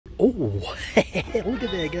Oh, look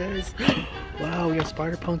at that, guys. Wow, we got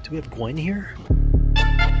Spider-Punk. Do we have Gwen here?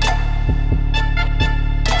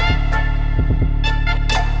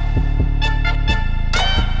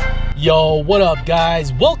 Yo, what up,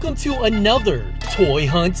 guys? Welcome to another toy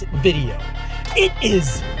hunt video. It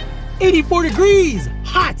is 84 degrees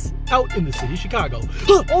hot out in the city of Chicago.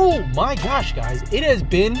 Oh my gosh, guys. It has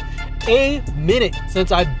been a minute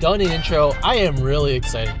since I've done an intro. I am really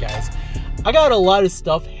excited, guys. I got a lot of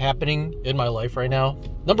stuff happening in my life right now.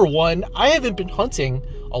 Number one, I haven't been hunting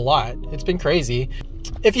a lot. It's been crazy.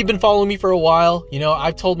 If you've been following me for a while, you know,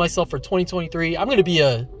 I've told myself for 2023, I'm going to be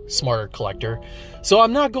a smarter collector. So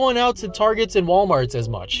I'm not going out to Targets and Walmarts as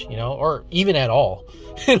much, you know, or even at all.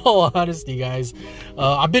 In all honesty, guys,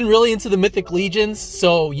 I've been really into the Mythic Legions.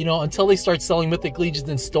 So, you know, until they start selling Mythic Legions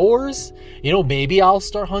in stores, you know, maybe I'll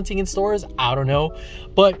start hunting in stores. I don't know.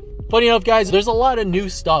 But funny enough, guys, there's a lot of new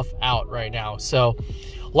stuff out right now. So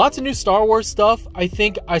lots of new Star Wars stuff. I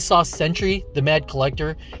think I saw Sentry, the Mad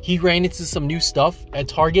Collector. He ran into some new stuff at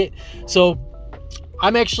Target. So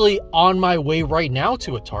I'm actually on my way right now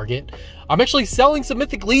to a Target. I'm actually selling some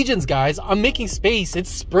Mythic Legions, guys. I'm making space. It's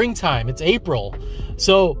springtime. It's April.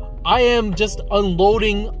 So I am just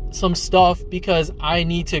unloading some stuff because I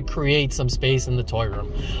need to create some space in the toy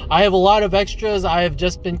room. I have a lot of extras. I have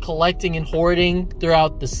just been collecting and hoarding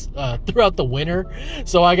throughout this throughout the winter.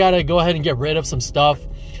 So I gotta go ahead and get rid of some stuff.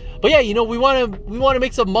 But yeah, you know, we want to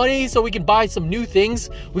make some money so we can buy some new things.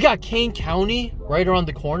 We got Kane County right around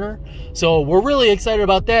the corner. So we're really excited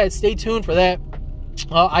about that. Stay tuned for that.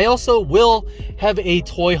 I also will have a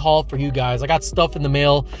toy haul for you guys. I got stuff in the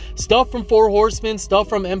mail, stuff from Four Horsemen, stuff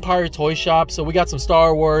from Empire Toy Shop. So we got some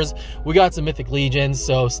Star Wars, we got some Mythic Legions,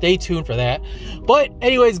 so stay tuned for that. But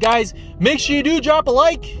anyways, guys, make sure you do drop a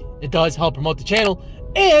like. It does help promote the channel,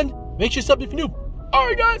 and make sure you sub if you're new. All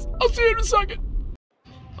right, guys, I'll see you in a second.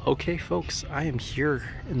 Okay, folks, I am here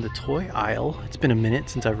in the toy aisle. It's been a minute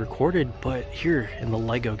since I've recorded, but here in the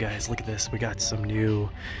Lego, guys, look at this. We got some new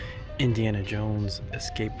Indiana Jones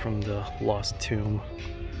Escape from the Lost Tomb.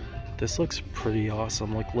 This looks pretty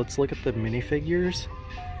awesome. Like, let's look at the minifigures.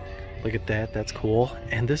 Look at that, that's cool.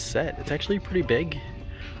 And this set, it's actually pretty big.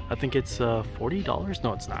 I think it's $40.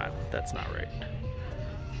 No, it's not. That's not right.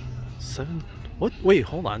 Wait,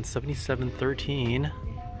 hold on. $77.13.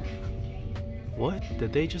 What?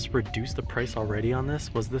 Did they just reduce the price already on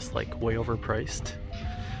this? Was this like way overpriced?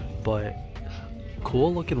 But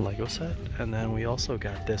cool looking Lego set. And then we also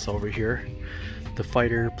got this over here, the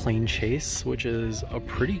Fighter Plane Chase, which is a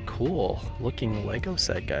pretty cool looking Lego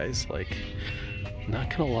set, guys. Like, not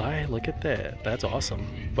gonna lie, look at that. That's awesome.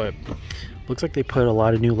 But looks like they put a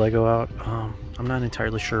lot of new Lego out. I'm not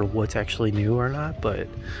entirely sure what's actually new or not, but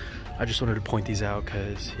I just wanted to point these out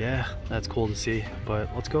because, yeah, that's cool to see. But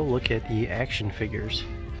let's go look at the action figures.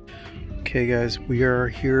 Okay, guys, we are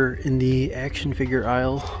here in the action figure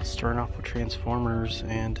aisle, starting off with Transformers,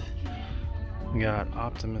 and we got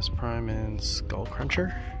Optimus Prime and Skull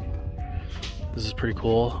Cruncher. This is pretty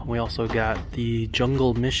cool. We also got the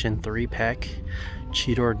Jungle Mission 3-pack,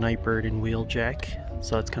 Cheetor, Nightbird, and Wheeljack,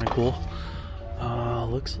 so that's kind of cool.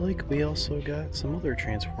 Looks like we also got some other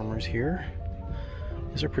Transformers here.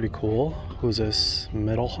 These are pretty cool. Who's this?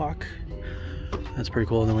 Metal Hawk. That's pretty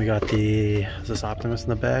cool. And then we got is this Optimus in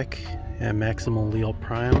the back? And Maximal Leo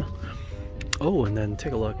Prime. Oh, and then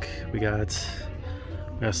take a look. We got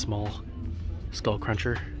a small Skull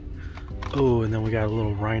Cruncher. Oh, and then we got a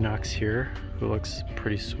little Rhinox here, who looks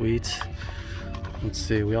pretty sweet. Let's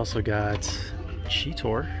see, we also got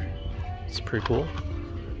Cheetor. It's pretty cool.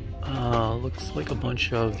 Looks like a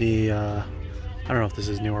bunch of the I don't know if this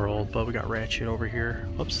is new or old, but we got Ratchet over here.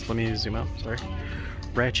 Oops, let me zoom out, sorry.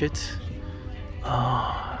 Ratchet.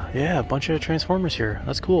 Yeah, a bunch of Transformers here.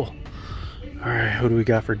 That's cool. Alright, who do we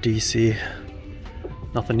got for DC?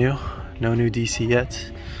 Nothing new. No new DC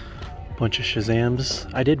yet. Bunch of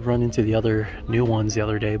Shazams. I did run into the other new ones the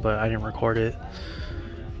other day, but I didn't record it.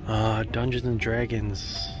 Dungeons and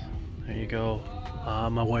Dragons. There you go.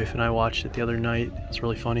 My wife and I watched it the other night. It's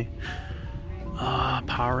really funny.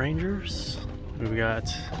 Power Rangers. We got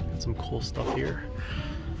some cool stuff here.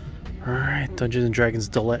 Alright, Dungeons and Dragons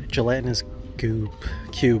Gelatinous Cube.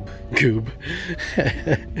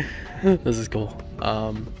 This is cool.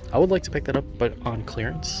 I would like to pick that up, but on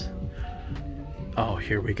clearance. Oh,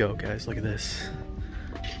 here we go, guys. Look at this.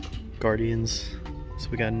 Guardians. So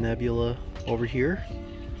we got Nebula over here.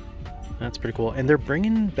 That's pretty cool. And they're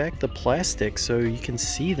bringing back the plastic so you can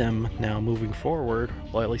see them now moving forward.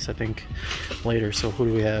 Well, at least I think later. So who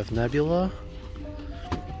do we have? Nebula.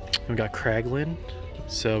 We got Kraglin.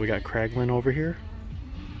 So we got Kraglin over here.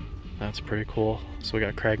 That's pretty cool. So we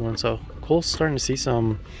got Kraglin. So cool, starting to see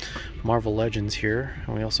some Marvel Legends here.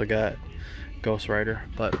 And we also got Ghost Rider.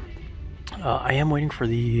 But I am waiting for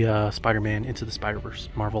the Spider-Man Into the Spider-Verse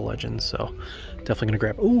Marvel Legends. So definitely gonna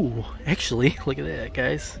grab. Ooh, actually, look at that,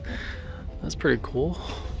 guys. That's pretty cool.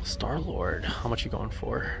 Star-Lord. How much you going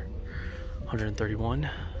for? 131.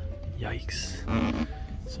 Yikes.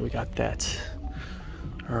 So we got that.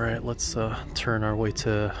 All right, let's turn our way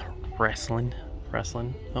to wrestling.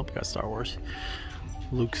 Oh, we got Star Wars.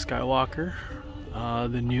 Luke Skywalker.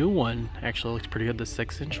 The new one actually looks pretty good. The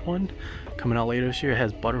 6-inch one coming out later this year. It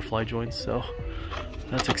has butterfly joints, so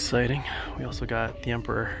that's exciting. We also got the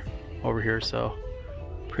Emperor over here, so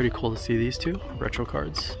pretty cool to see these two retro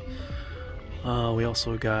cards. We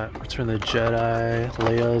also got Return of the Jedi,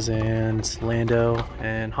 Leia's, and Lando,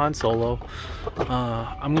 and Han Solo.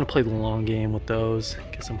 I'm gonna play the long game with those,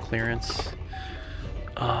 get some clearance.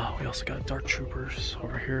 We also got Dark Troopers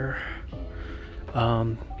over here.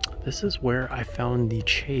 This is where I found the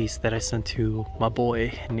chase that I sent to my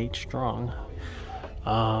boy Nate Strong.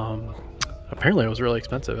 Apparently it was really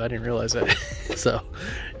expensive. I didn't realize that. So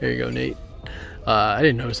there you go, Nate. I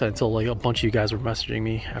didn't notice that until like a bunch of you guys were messaging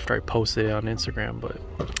me after I posted it on Instagram. But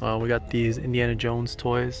we got these Indiana Jones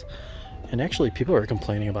toys, and actually people are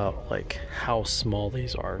complaining about like how small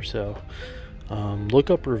these are. So look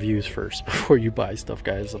up reviews first before you buy stuff,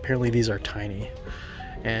 guys. Apparently these are tiny,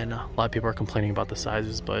 and a lot of people are complaining about the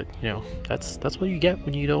sizes, but you know, that's what you get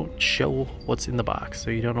when you don't show what's in the box, so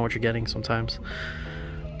you don't know what you're getting sometimes.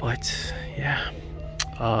 But yeah,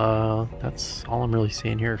 that's all I'm really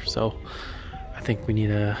seeing here, so I think we need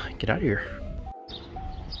to get out of here.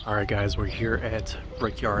 All right, guys, we're here at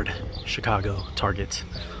Brickyard Chicago Target.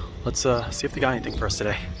 Let's see if they got anything for us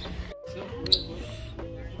today.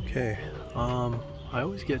 Okay, I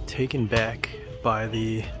always get taken back by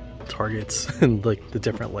the Targets and like the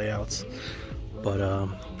different layouts, but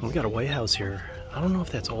we got a White House here. I don't know if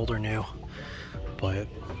that's old or new, but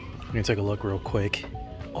I'm gonna take a look real quick.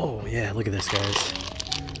 Oh yeah, look at this, guys.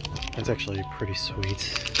 That's actually pretty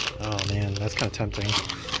sweet. Oh man, that's kind of tempting.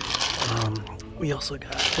 We also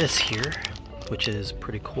got this here, which is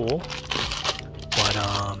pretty cool. But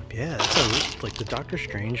yeah, it's like the Doctor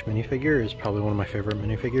Strange minifigure is probably one of my favorite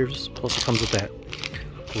minifigures. Plus it comes with that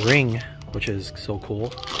ring, which is so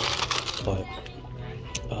cool. But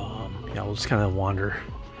yeah, we'll just kind of wander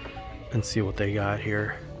and see what they got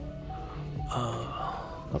here.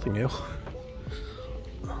 Nothing new.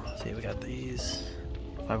 Let's see, we got these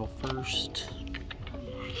 501st.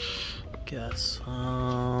 Got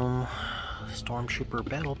some Stormtrooper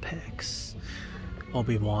battle packs,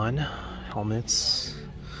 Obi-Wan helmets.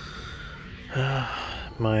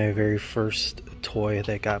 My very first toy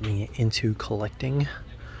that got me into collecting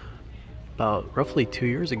about roughly 2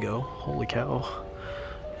 years ago. Holy cow.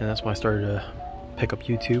 And that's when I started to pick up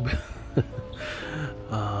YouTube.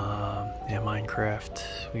 Yeah,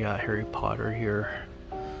 Minecraft. We got Harry Potter here.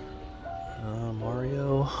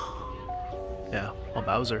 Mario. Yeah,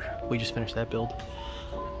 Bowser. We just finished that build.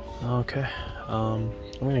 Okay. I'm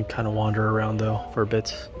gonna kind of wander around though for a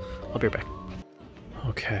bit. I'll be right back.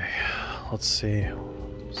 Okay, let's see.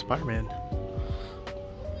 Spider-Man.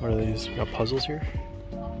 What are these? We got puzzles here.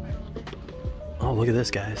 Oh, look at this,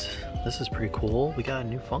 guys. This is pretty cool. We got a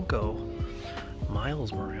new Funko.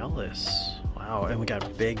 Miles Morales. Wow, and we got a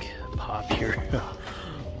big pop here.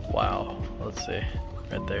 Wow, let's see.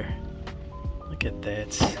 Right there. Look at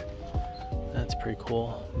that. That's pretty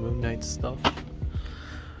cool. Moon Knight stuff.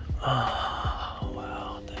 Oh,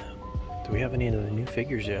 wow. Damn. Do we have any of the new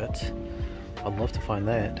figures yet? I'd love to find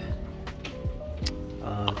that.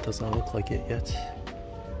 Does not look like it yet.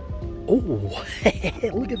 Oh,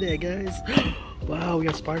 look at that, guys. Wow, we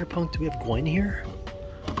got Spider-Punk. Do we have Gwen here?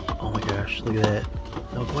 Oh my gosh, look at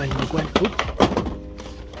that. No Gwen, no Gwen. Oop.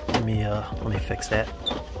 Let me fix that.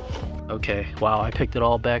 Okay, wow, I picked it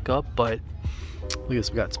all back up, but look at this,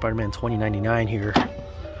 we got Spider-Man 2099 here.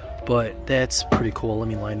 But that's pretty cool. Let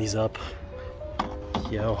me line these up.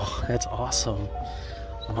 Yo, that's awesome.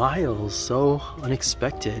 Miles, so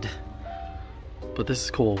unexpected. But this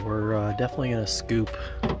is cool. We're definitely gonna scoop.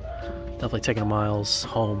 Definitely taking Miles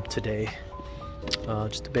home today.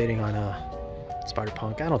 Just debating on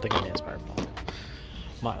Spider-Punk. I don't think I need Spider-Punk.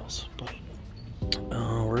 Miles, but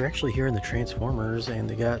we're actually here in the Transformers, and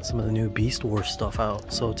they got some of the new Beast Wars stuff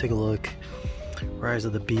out. So take a look. Rise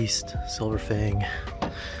of the Beast, Silver Fang.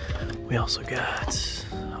 We also got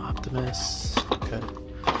Optimus. Okay.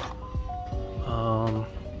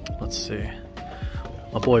 Let's see.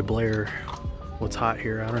 My boy Blair. What's hot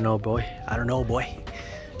here? I don't know, boy. I don't know, boy.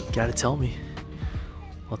 You gotta tell me.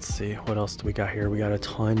 Let's see. What else do we got here? We got a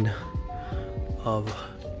ton of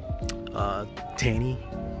Danny,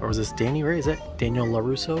 or was this Danny, right? Is that Daniel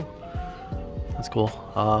LaRusso? That's cool.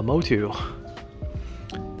 Motu.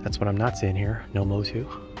 That's what I'm not seeing here. No Motu.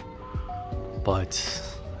 But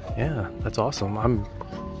yeah, that's awesome. I'm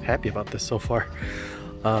happy about this so far.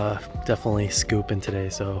 Definitely scooping today,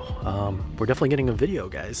 so we're definitely getting a video,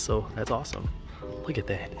 guys, so that's awesome. Look at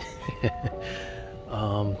that.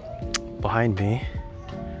 Behind me,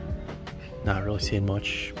 not really seeing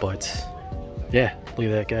much, but yeah, look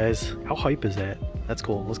at that, guys. How hype is that? That's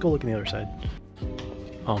cool. Let's go look on the other side.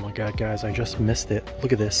 Oh my god, guys, I just missed it.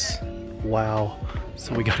 Look at this. Wow.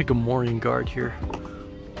 So we got a Gamorrean guard here.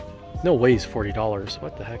 No way he's $40.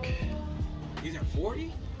 What the heck? These are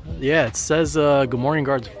 40? Yeah, it says Gamorrean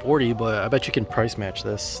guard's 40, but I bet you can price match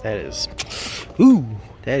this. That is, ooh,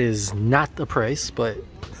 that is not the price, but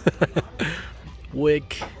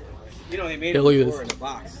wick. You know, they made it before in the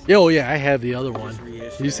box. Yeah, oh yeah, I have the other one.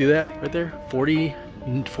 Did you see that right there? 40,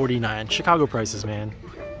 49. Chicago prices, man.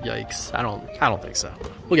 Yikes. I don't think so.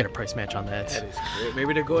 We'll get a price match on that. That is great.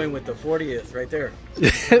 Maybe they're going with the 40th right there.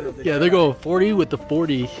 Yeah, they're going 40 with the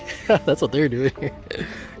 40. That's what they're doing here.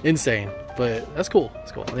 Insane. But that's cool.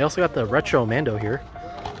 That's cool. And they also got the retro Mando here.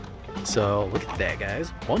 So look at that,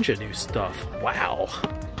 guys. Bunch of new stuff. Wow.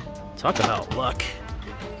 Talk about luck.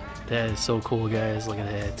 That is so cool, guys. Look at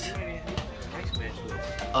that.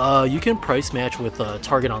 You can price match with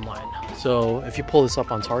Target Online. So if you pull this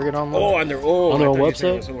up on Target Online, on their own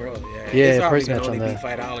website, yeah, price match on that.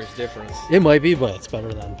 $5 difference. It might be, but it's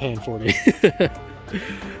better than paying 40.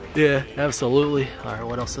 Yeah, absolutely. All right,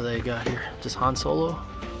 what else do they got here? Just Han Solo,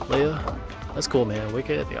 Leia. That's cool, man.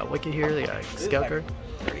 Wicket. They got Wicket here. They got Scout Guard.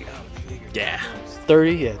 $30 figure. Yeah,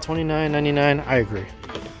 30. Yeah, $29.99. I agree.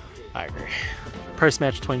 Price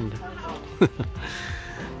match 20.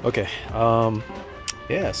 Okay.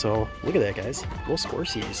 Yeah, so look at that, guys. Little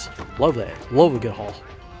Scorsies. Love that. Love a good haul.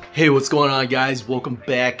 Hey, what's going on, guys? Welcome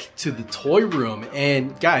back to the toy room.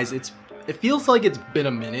 And guys, it feels like it's been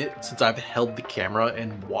a minute since I've held the camera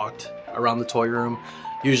and walked around the toy room.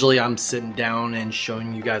 Usually I'm sitting down and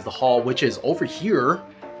showing you guys the haul, which is over here.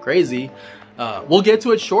 Crazy. We'll get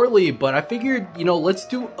to it shortly, but I figured, you know, let's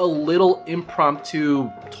do a little impromptu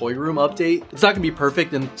toy room update. It's not gonna be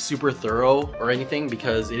perfect and super thorough or anything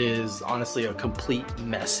because it is honestly a complete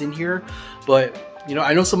mess in here. But, you know,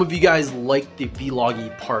 I know some of you guys like the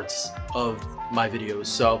vloggy parts of my videos.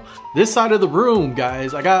 So this side of the room,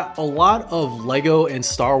 guys, I got a lot of Lego and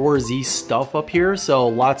Star Wars-y stuff up here. So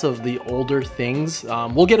lots of the older things.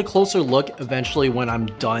 We'll get a closer look eventually when I'm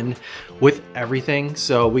done with everything.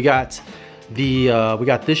 So we got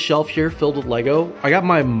this shelf here filled with Lego. I got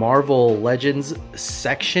my Marvel Legends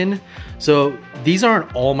section. So these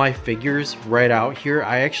aren't all my figures right out here.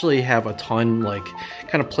 I actually have a ton like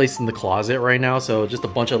kind of placed in the closet right now. So just a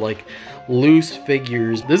bunch of like loose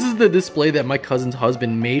figures. This is the display that my cousin's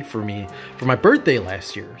husband made for me for my birthday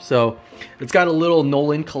last year. So it's got a little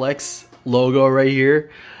Nolan Collects logo right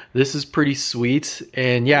here. This is pretty sweet.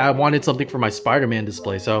 And yeah, I wanted something for my Spider-Man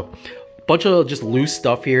display. So bunch of just loose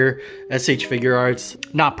stuff here. SH Figure Arts,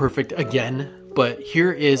 not perfect again, but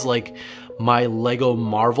here is like my Lego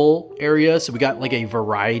Marvel area. So we got like a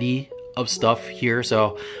variety of stuff here.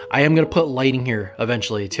 So I am gonna put lighting here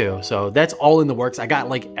eventually too. So that's all in the works. I got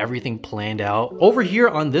like everything planned out. Over here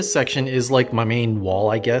on this section is like my main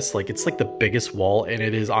wall, I guess. Like it's like the biggest wall and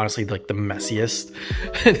it is honestly like the messiest.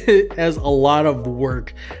 It has a lot of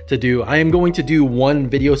work to do. I am going to do one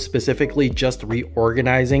video specifically just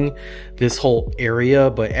reorganizing this whole area,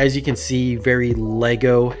 but as you can see, very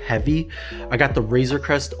Lego heavy. I got the Razor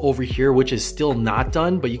Crest over here, which is still not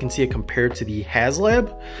done, but you can see it compared to the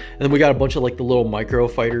HasLab. And then we got a bunch of like the little micro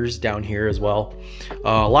fighters down here as well.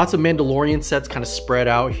 Lots of Mandalorian sets kind of spread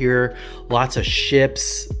out here. Lots of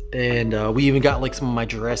ships. And we even got like some of my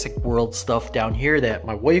Jurassic World stuff down here that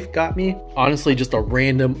my wife got me. Honestly, just a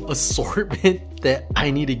random assortment that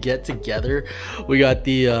I need to get together. We got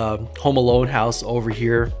the Home Alone house over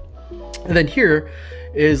here. And then here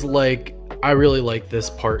is like, I really like this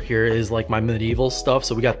part here is like my medieval stuff.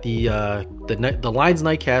 So we got the Lion's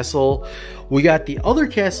Night Castle. We got the other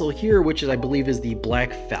castle here, which is I believe is the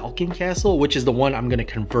Black Falcon Castle, which is the one I'm gonna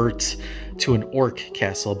convert to an Orc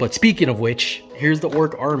castle. But speaking of which, here's the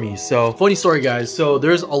Orc army. So funny story, guys. So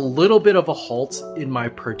there's a little bit of a halt in my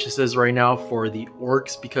purchases right now for the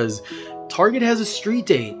Orcs because Target has a street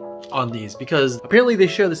date on these because apparently they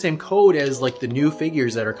share the same code as like the new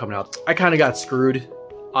figures that are coming out. I kind of got screwed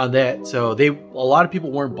on that, so a lot of people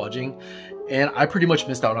weren't budging and I pretty much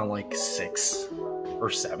missed out on like 6 or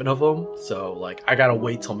 7 of them. So like I gotta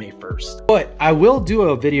wait till May 1st, but I will do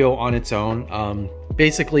a video on its own.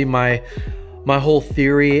 Basically my my whole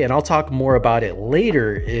theory, and I'll talk more about it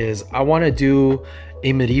later, is I want to do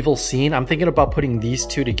a medieval scene. I'm thinking about putting these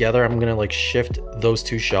two together. I'm gonna like shift those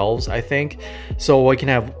two shelves, I think, so we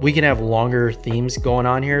can have longer themes going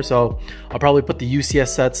on here. So I'll probably put the UCS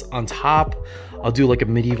sets on top. I'll do like a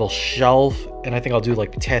medieval shelf, and I think I'll do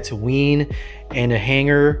like Tatooine and a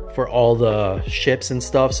hanger for all the ships and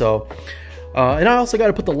stuff. So and I also got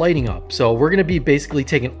to put the lighting up. So we're going to be basically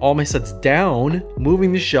taking all my sets down,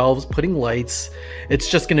 moving the shelves, putting lights. It's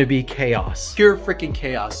just going to be chaos. Pure freaking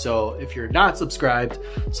chaos. So if you're not subscribed,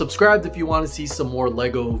 subscribe if you want to see some more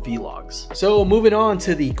Lego vlogs. So moving on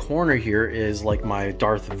to the corner here is like my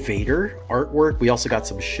Darth Vader artwork. We also got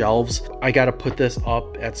some shelves. I got to put this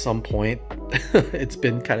up at some point. It's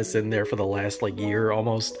been kind of sitting there for the last like year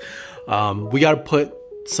almost. We got to put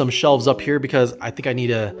some shelves up here because I think I need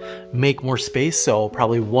to make more space, so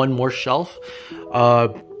probably one more shelf.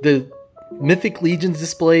 The Mythic Legions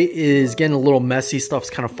display is getting a little messy.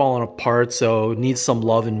 Stuff's kind of falling apart, so needs some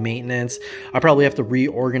love and maintenance. I probably have to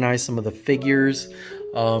reorganize some of the figures.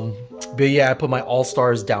 But yeah, I put my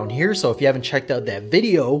all-stars down here, so if you haven't checked out that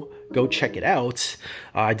video, go check it out.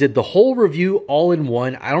 I did the whole review all in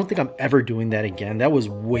one. I don't think I'm ever doing that again. That was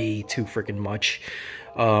way too freaking much.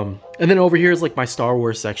 And then over here is like my Star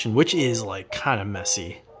Wars section, which is like kind of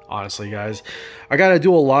messy, honestly, guys. I gotta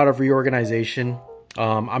do a lot of reorganization.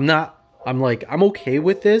 I'm okay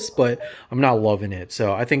with this, but I'm not loving it.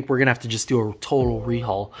 So I think we're gonna have to just do a total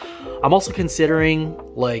rehaul. I'm also considering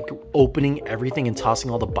like opening everything and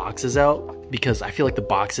tossing all the boxes out, because I feel like the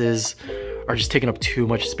boxes are just taking up too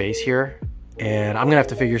much space here. And I'm gonna have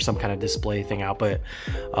to figure some kind of display thing out. But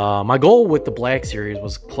my goal with the Black Series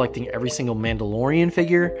was collecting every single Mandalorian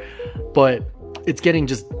figure, but it's getting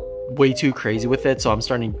just way too crazy with it, so I'm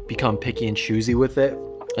starting to become picky and choosy with it.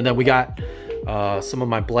 And then we got some of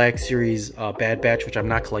my Black Series Bad Batch, which I'm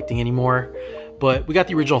not collecting anymore. But we got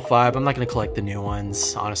the original 5. I'm not going to collect the new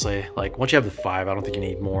ones, honestly. Like, once you have the 5, I don't think you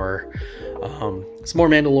need more. Some more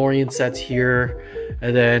Mandalorian sets here.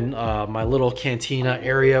 And then my little cantina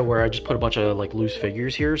area where I just put a bunch of, like, loose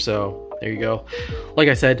figures here. So, there you go. Like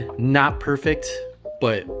I said, not perfect,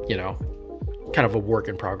 but, you know, kind of a work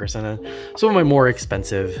in progress. And then some of my more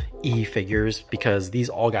expensive E-figures, because these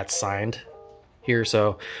all got signed here.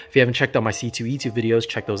 So, if you haven't checked out my C2E2 videos,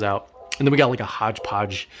 check those out. And then we got, like, a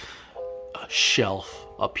hodgepodge shelf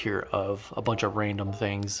up here of a bunch of random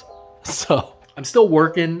things. So I'm still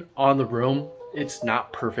working on the room. It's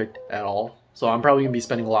not perfect at all, so I'm probably gonna be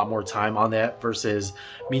spending a lot more time on that versus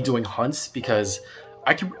me doing hunts, because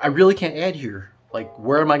I really can't add here. Like,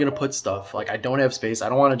 where am I gonna put stuff? Like, I don't have space. I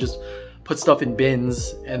don't want to just put stuff in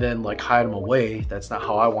bins and then like hide them away. That's not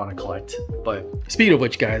how I want to collect. But speaking of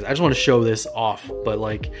which, guys, I just want to show this off. But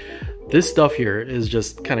like, this stuff here is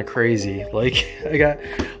just kind of crazy. Like, I got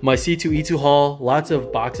my C2E2 haul, lots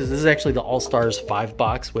of boxes. This is actually the All-Stars 5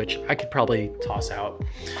 box, which I could probably toss out.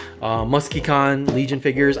 Muskicon Legion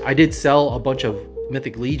figures. I did sell a bunch of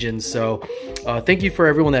Mythic Legions, so thank you for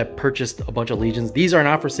everyone that purchased a bunch of Legions. These are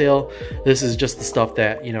not for sale. This is just the stuff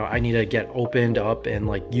that, you know, I need to get opened up and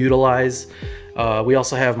like utilize. We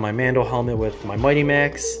also have my Mando helmet with my Mighty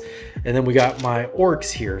Max, and then we got my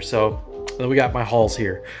orcs here. So then we got my hauls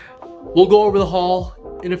here. We'll go over the haul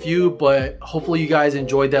in a few, but hopefully you guys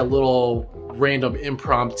enjoyed that little random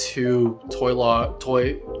impromptu toy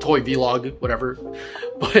vlog, whatever.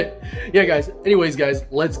 But yeah, guys, anyways, guys,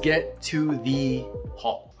 let's get to the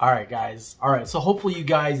haul. All right, guys. All right, so hopefully you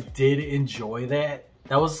guys did enjoy that.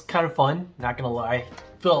 That was kind of fun, not gonna lie.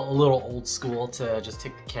 Felt a little old school to just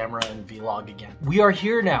take the camera and vlog again. We are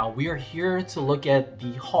here now. We are here to look at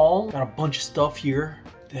the haul. Got a bunch of stuff here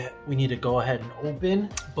that we need to go ahead and open.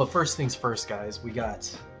 But first things first, guys, we got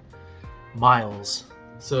Miles.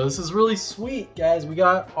 So this is really sweet, guys. We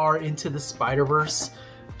got our Into the Spider-Verse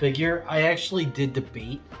figure. I actually did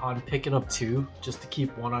debate on picking up 2 just to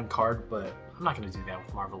keep 1 on card, but I'm not gonna do that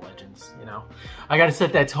with Marvel Legends, you know? I gotta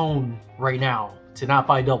set that tone right now to not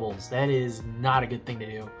buy doubles. That is not a good thing to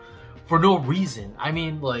do for no reason. I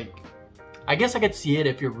mean, like, I guess I could see it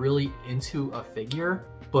if you're really into a figure,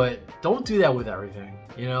 but don't do that with everything.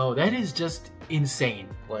 You know, that is just insane.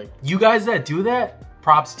 Like, you guys that do that,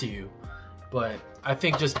 props to you. But I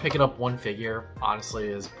think just picking up 1 figure, honestly,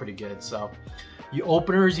 is pretty good. So, you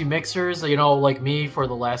openers, you mixers, you know, like me for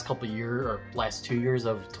the last couple of years, or last 2 years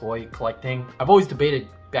of toy collecting, I've always debated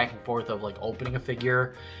back and forth of like opening a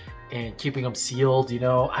figure and keeping them sealed. You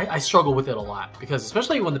know, I struggle with it a lot, because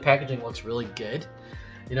especially when the packaging looks really good,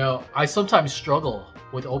 you know, I sometimes struggle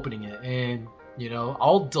with opening it. And you know,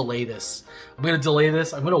 I'll delay this. I'm gonna delay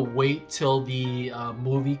this. I'm gonna wait till the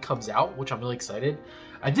movie comes out, which I'm really excited.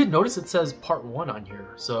 I did notice it says part 1 on here,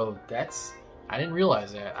 so that's I didn't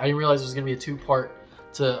realize that. I didn't realize it was gonna be a two-part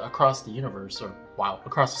to Across the Universe, or wow,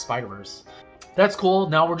 Across the Spider-Verse. That's cool.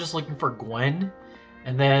 Now we're just looking for Gwen.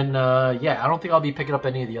 And then, yeah, I don't think I'll be picking up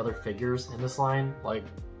any of the other figures in this line. Like,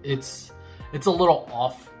 it's a little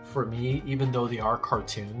off for me, even though they are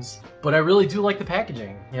cartoons. But I really do like the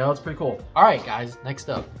packaging. You know, it's pretty cool. All right, guys, next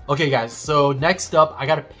up. Okay, guys, so next up, I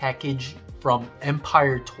got a package from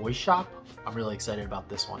Empire Toy Shop. I'm really excited about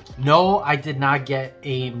this one. No, I did not get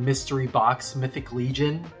a mystery box Mythic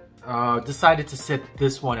Legion. Decided to sit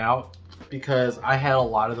this one out because I had a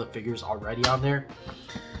lot of the figures already on there.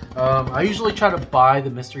 I usually try to buy the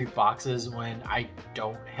mystery boxes when I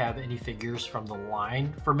don't have any figures from the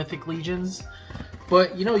line for Mythic Legions.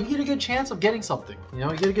 But, you know, you get a good chance of getting something. You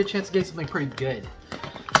know, you get a good chance of getting something pretty good.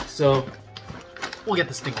 So, we'll get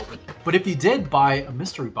this thing open. But if you did buy a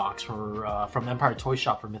mystery box from Empire Toy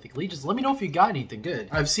Shop for Mythic Legions, let me know if you got anything good.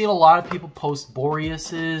 I've seen a lot of people post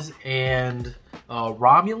Boreas's and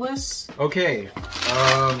Romulus. Okay,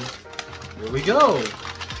 here we go.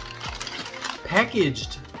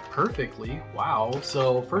 Packaged perfectly. Wow.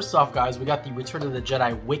 So first off, guys, we got the Return of the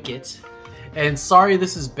Jedi Wicket. And sorry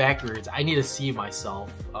this is backwards. I need to see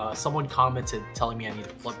myself. Someone commented telling me I need to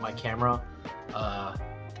flip my camera.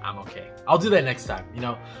 I'm okay. I'll do that next time. You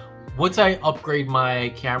know, once I upgrade my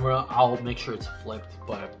camera, I'll make sure it's flipped.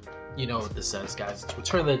 But you know what this says, guys. It's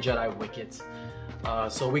Return of the Jedi Wicket.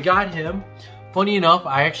 So we got him. Funny enough,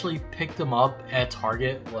 I actually picked him up at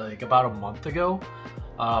Target like about a month ago.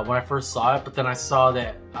 When I first saw it, but then I saw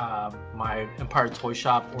that my Empire Toy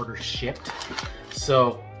Shop order shipped.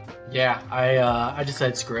 So yeah, I just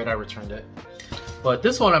said screw it, I returned it. But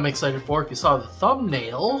this one I'm excited for. If you saw the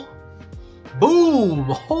thumbnail, boom!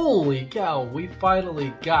 Holy cow, we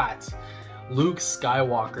finally got Luke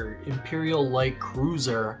Skywalker Imperial Light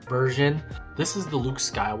Cruiser version. This is the Luke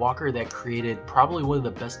Skywalker that created probably one of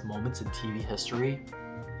the best moments in TV history.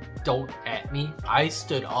 Don't at me. I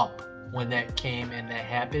stood up when that came and that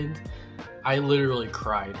happened. I literally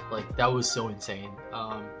cried. Like, that was so insane.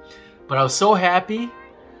 But I was so happy,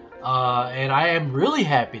 and I am really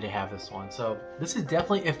happy to have this one. So this is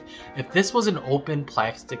definitely, if this was an open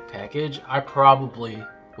plastic package, I probably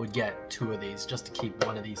would get 2 of these just to keep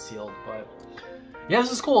one of these sealed. But yeah,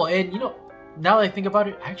 this is cool. And you know, now that I think about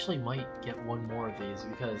it, I actually might get 1 more of these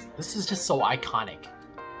because this is just so iconic.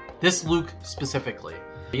 This Luke specifically.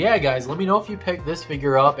 Yeah, guys, let me know if you picked this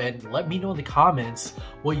figure up, and let me know in the comments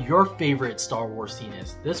what your favorite Star Wars scene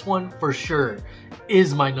is. This one, for sure,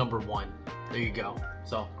 is my #1. There you go.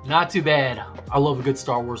 So, not too bad. I love a good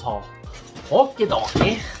Star Wars haul. Okie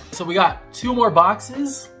dokie. So we got 2 more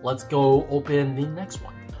boxes. Let's go open the next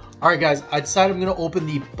one. Alright, guys, I decided I'm going to open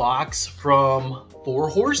the box from 4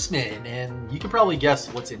 Horsemen, and you can probably guess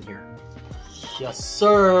what's in here. Yes,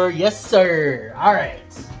 sir. Yes, sir. Alright.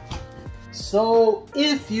 So,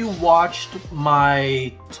 if you watched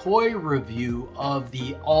my toy review of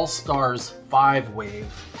the All-Stars 5 wave,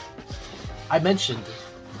 I mentioned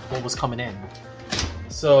what was coming in.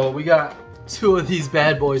 So, we got 2 of these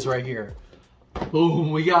bad boys right here.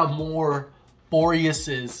 Boom, we got more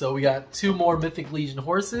Boreas's. So, we got 2 more Mythic Legion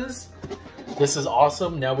horses. This is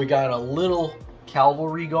awesome. Now we got a little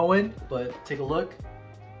cavalry going, but take a look.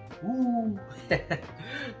 Ooh,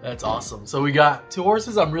 that's awesome. So we got 2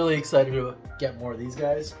 horses. I'm really excited to get more of these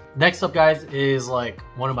guys. Next up, guys, is like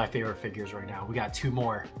one of my favorite figures right now. We got 2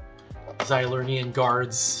 more Xylernian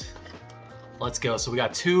guards. Let's go. So we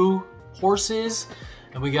got 2 horses,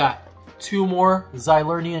 and we got 2 more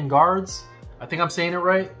Xylernian guards. I think I'm saying it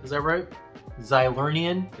right. Is that right?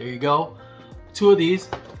 Xylernian. There you go. 2 of these.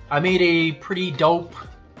 I made a pretty dope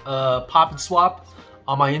pop and swap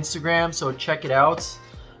on my Instagram, so check it out.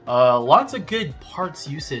 Lots of good parts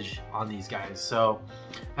usage on these guys. So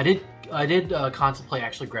I did contemplate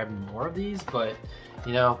actually grabbing more of these, but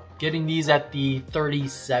you know, getting these at the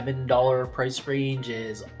 $37 price range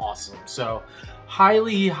is awesome. So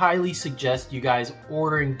highly suggest you guys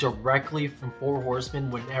ordering directly from 4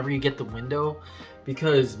 Horsemen whenever you get the window,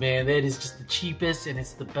 because man, that is just the cheapest and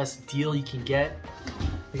it's the best deal you can get.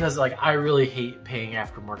 Because like, I really hate paying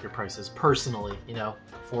aftermarket prices personally, you know,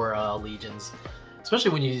 for Legions.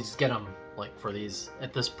 Especially when you just get them like for these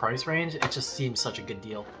at this price range, it just seems such a good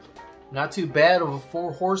deal. Not too bad of a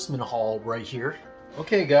 4 Horsemen haul right here.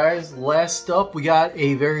 Okay guys, last up we got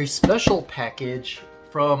a very special package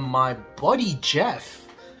from my buddy Jeff,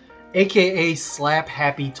 aka Slap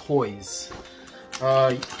Happy Toys.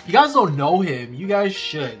 You guys don't know him, you guys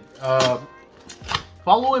should.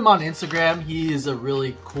 Follow him on Instagram, he is a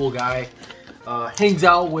really cool guy. Hangs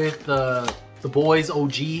out with the boys,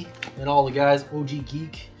 OG, and all the guys, OG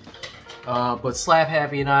Geek. But Slap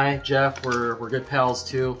Happy and I, Jeff, we're good pals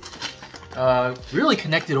too. really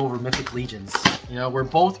connected over Mythic Legions. You know, we're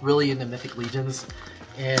both really into Mythic Legions,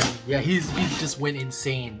 and yeah, he just went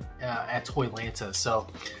insane at Toylanta. So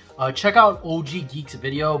check out OG Geek's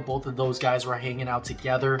video. Both of those guys were hanging out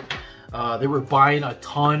together. They were buying a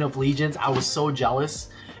ton of Legions. I was so jealous.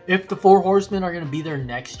 If the 4 Horsemen are going to be there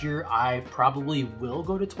next year, I probably will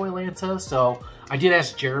go to Toylanta. So I did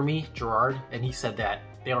ask Jeremy Gerard, and he said that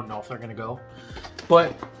they don't know if they're going to go.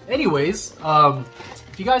 But anyways,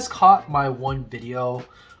 if you guys caught my one video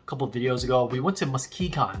a couple of videos ago, we went to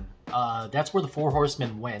Muskegon. That's where the 4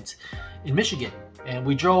 Horsemen went in Michigan. And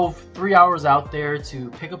we drove 3 hours out there to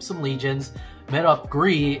pick up some Legions, met up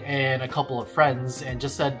Gree and a couple of friends, and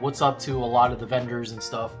just said what's up to a lot of the vendors and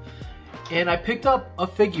stuff. And I picked up a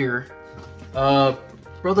figure,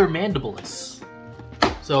 Brother Mandibulus.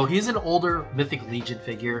 So he's an older Mythic Legion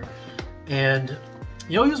figure, and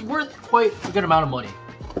you know, he was worth quite a good amount of money.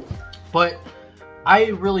 But I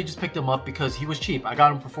really just picked him up because he was cheap. I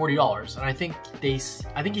got him for $40, and I think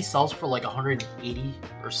he sells for like 180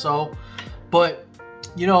 or so. But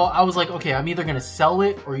you know, I was like, okay, I'm either gonna sell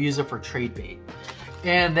it or use it for trade bait.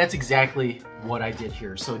 And that's exactly what I did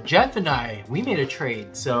here. So Jeff and I, we made a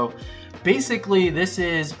trade. So basically this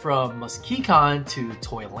is from Muskegon to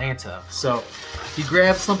Toylanta. So he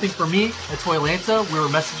grabbed something for me at Toylanta. We were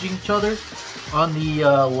messaging each other on the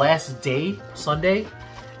last day, Sunday.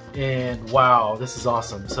 And wow, this is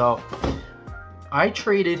awesome. So I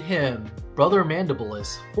traded him, Brother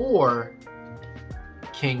Mandibulus, for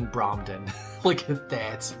King Bromden. Look at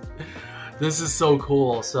that. This is so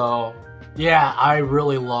cool. So yeah, I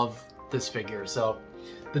really love this figure. So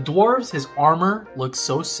the dwarves, his armor looks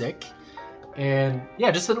so sick. And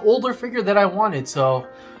yeah, just an older figure that I wanted. So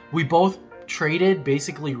we both traded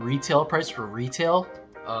basically retail price for retail.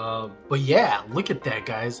 But yeah, look at that,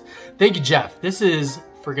 guys. Thank you, Jeff. This is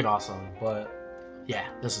freaking awesome. But yeah,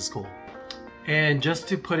 this is cool. And just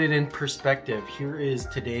to put it in perspective, here is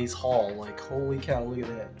today's haul. Like, holy cow, look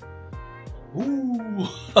at that. Ooh.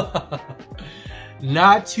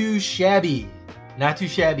 Not too shabby. Not too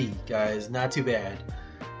shabby, guys. Not too bad.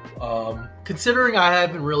 Considering I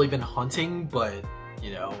haven't really been hunting, but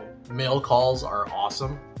you know, mail calls are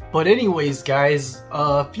awesome. But anyways, guys,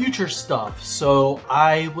 future stuff. So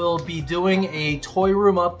I will be doing a toy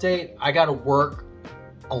room update. I gotta work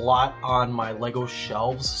a lot on my Lego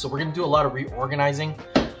shelves, so we're gonna do a lot of reorganizing.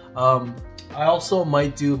 I also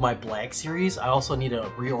might do my Black series. I also need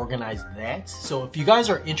to reorganize that. So if you guys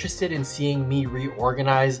are interested in seeing me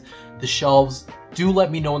reorganize the shelves, do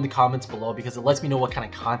let me know in the comments below, because it lets me know what kind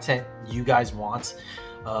of content you guys want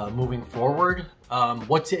moving forward.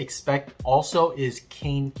 What to expect also is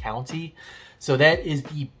Kane County. So that is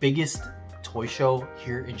the biggest toy show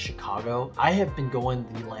here in Chicago. I have been going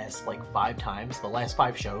the last like 5 times, the last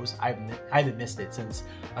 5 shows. I haven't missed it since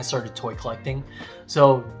I started toy collecting.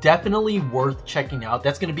 So definitely worth checking out.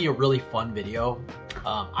 That's gonna be a really fun video.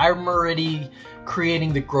 I'm already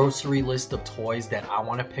creating the grocery list of toys that I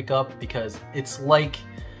wanna pick up, because it's like,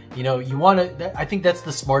 you know, I think that's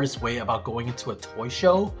the smartest way about going into a toy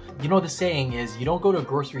show. You know, the saying is, you don't go to a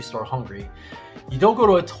grocery store hungry. You don't go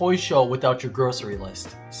to a toy show without your grocery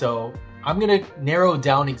list. So I'm gonna narrow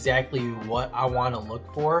down exactly what I wanna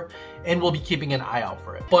look for, and we'll be keeping an eye out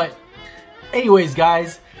for it. But anyways,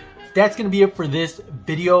 guys, that's gonna be it for this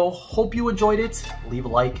video. Hope you enjoyed it. Leave a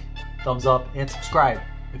like, thumbs up, and subscribe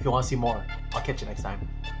if you wanna see more. I'll catch you next time.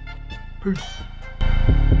 Peace.